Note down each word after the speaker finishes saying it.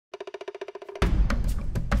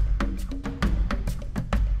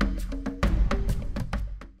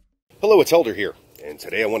Hello, it's Elder here, and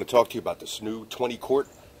today I want to talk to you about this new 20-quart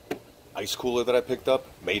ice cooler that I picked up,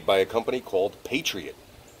 made by a company called PATRIOT.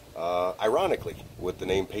 Ironically, with the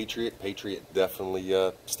name PATRIOT, PATRIOT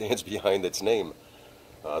definitely stands behind its name.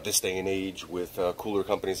 This day and age, with cooler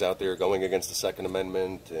companies out there going against the Second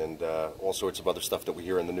Amendment and all sorts of other stuff that we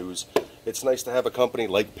hear in the news, it's nice to have a company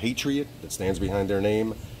like PATRIOT that stands behind their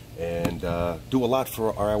name and do a lot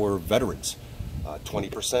for our veterans.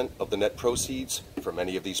 20% of the net proceeds from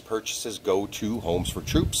any of these purchases go to Homes for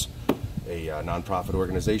Troops, a nonprofit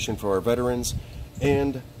organization for our veterans,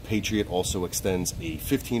 and PATRIOT also extends a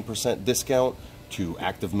 15% discount to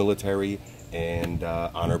active military and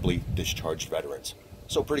honorably discharged veterans.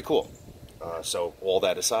 So pretty cool. So all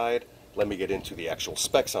that aside, let me get into the actual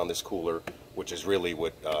specs on this cooler, which is really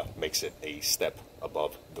what makes it a step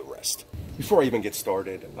above the rest. Before I even get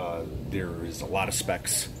started, there is a lot of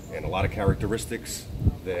specs and a lot of characteristics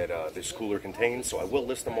that this cooler contains, so I will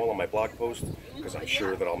list them all on my blog post because I'm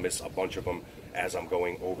sure that I'll miss a bunch of them as I'm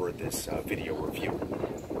going over this video review.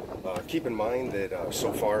 Keep in mind that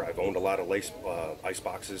so far I've owned a lot of ice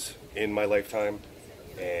boxes in my lifetime,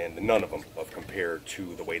 and none of them have compared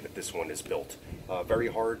to the way that this one is built. Very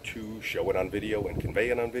hard to show it on video and convey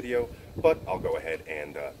it on video, but I'll go ahead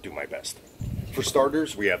and do my best. For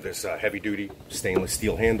starters, we have this heavy-duty stainless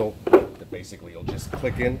steel handle that basically you'll just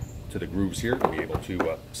click in to the grooves here to be able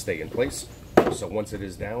to stay in place. So once it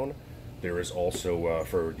is down, there is also,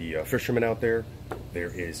 for the fishermen out there, there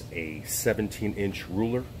is a 17-inch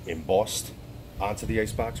ruler embossed onto the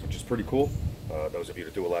icebox, which is pretty cool. Those of you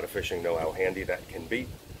that do a lot of fishing know how handy that can be.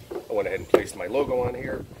 I went ahead and placed my logo on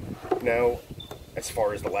here. Now, as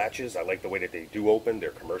far as the latches, I like the way that they do open.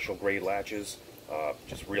 They're commercial grade latches,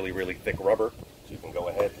 just really, really thick rubber. So you can go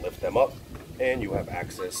ahead, lift them up, and you have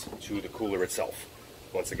access to the cooler itself.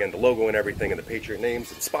 Once again, the logo and everything and the PATRIOT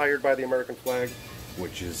name's inspired by the American flag,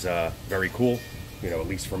 which is very cool, you know, at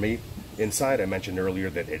least for me. Inside, I mentioned earlier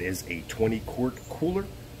that it is a 20-quart cooler.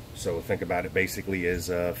 So think about it basically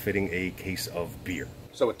as fitting a case of beer.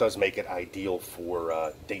 So it does make it ideal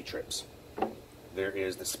for day trips. There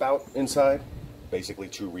is the spout inside, basically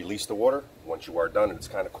to release the water. Once you are done, and it's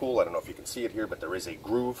kind of cool, I don't know if you can see it here, but there is a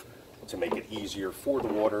groove to make it easier for the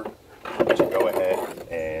water to go ahead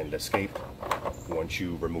and escape once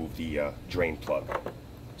you remove the drain plug.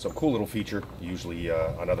 So cool little feature, usually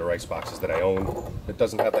on other ice boxes that I own, that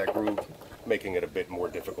doesn't have that groove, making it a bit more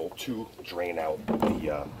difficult to drain out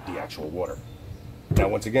the actual water. Now,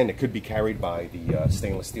 once again, it could be carried by the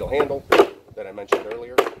stainless steel handle that I mentioned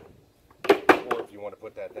earlier, or if you want to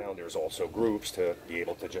put that down, there's also grooves to be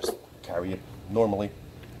able to just carry it normally,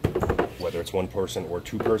 whether it's one person or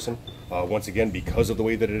two person. Once again, because of the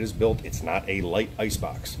way that it is built, it's not a light ice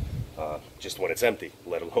box, just when it's empty,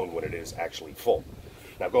 let alone when it is actually full.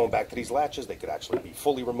 Now, going back to these latches, they could actually be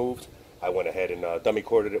fully removed. I went ahead and dummy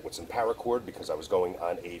corded it with some paracord because I was going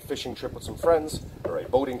on a fishing trip with some friends, or a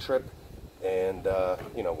boating trip, and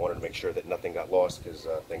you know, wanted to make sure that nothing got lost because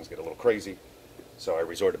things get a little crazy. So I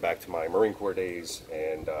resorted back to my Marine Corps days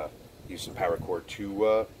and used some paracord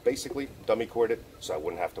to basically dummy cord it so I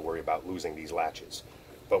wouldn't have to worry about losing these latches.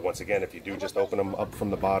 But once again, if you do just open them up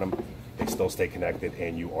from the bottom, they still stay connected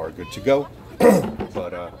and you are good to go.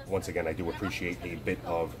 But once again, I do appreciate a bit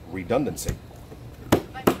of redundancy.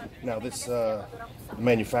 Now, this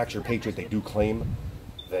manufacturer, PATRIOT, they do claim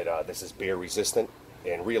that this is bear resistant,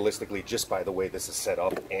 and realistically, just by the way this is set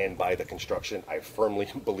up and by the construction, I firmly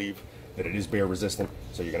believe that it is bear resistant.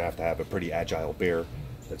 So you're going to have a pretty agile bear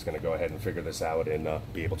that's going to go ahead and figure this out and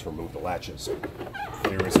be able to remove the latches.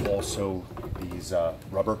 There is also these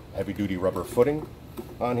rubber, heavy-duty rubber footing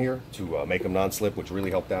on here to make them non-slip, which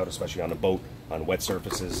really helped out, especially on a boat, on wet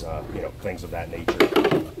surfaces, you know, things of that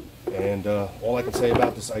nature. And all I can say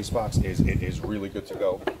about this icebox is it is really good to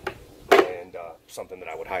go, and something that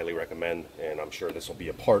I would highly recommend, and I'm sure this will be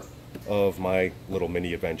a part of my little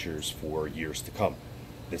mini adventures for years to come.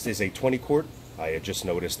 This is a 20-quart. I had just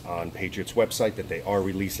noticed on PATRIOT's website that they are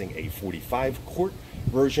releasing a 45-quart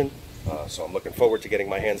version, so I'm looking forward to getting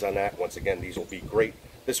my hands on that. Once again, these will be great.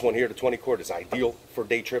 This one here, the 20-quart, is ideal for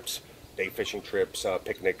day trips, day fishing trips,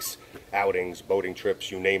 picnics, outings, boating trips,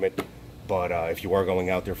 you name it. But if you are going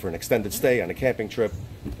out there for an extended stay on a camping trip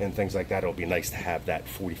and things like that, it'll be nice to have that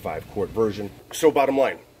 45-quart version. So bottom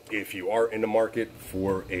line, if you are in the market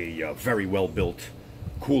for a very well-built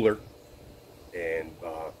cooler and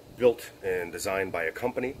built and designed by a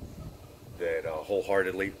company that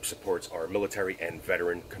wholeheartedly supports our military and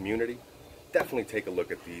veteran community, definitely take a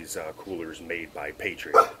look at these coolers made by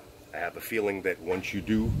PATRIOT. I have a feeling that once you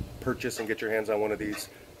do purchase and get your hands on one of these,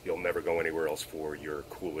 you'll never go anywhere else for your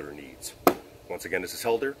cooler needs. Once again, this is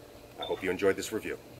Helder. I hope you enjoyed this review.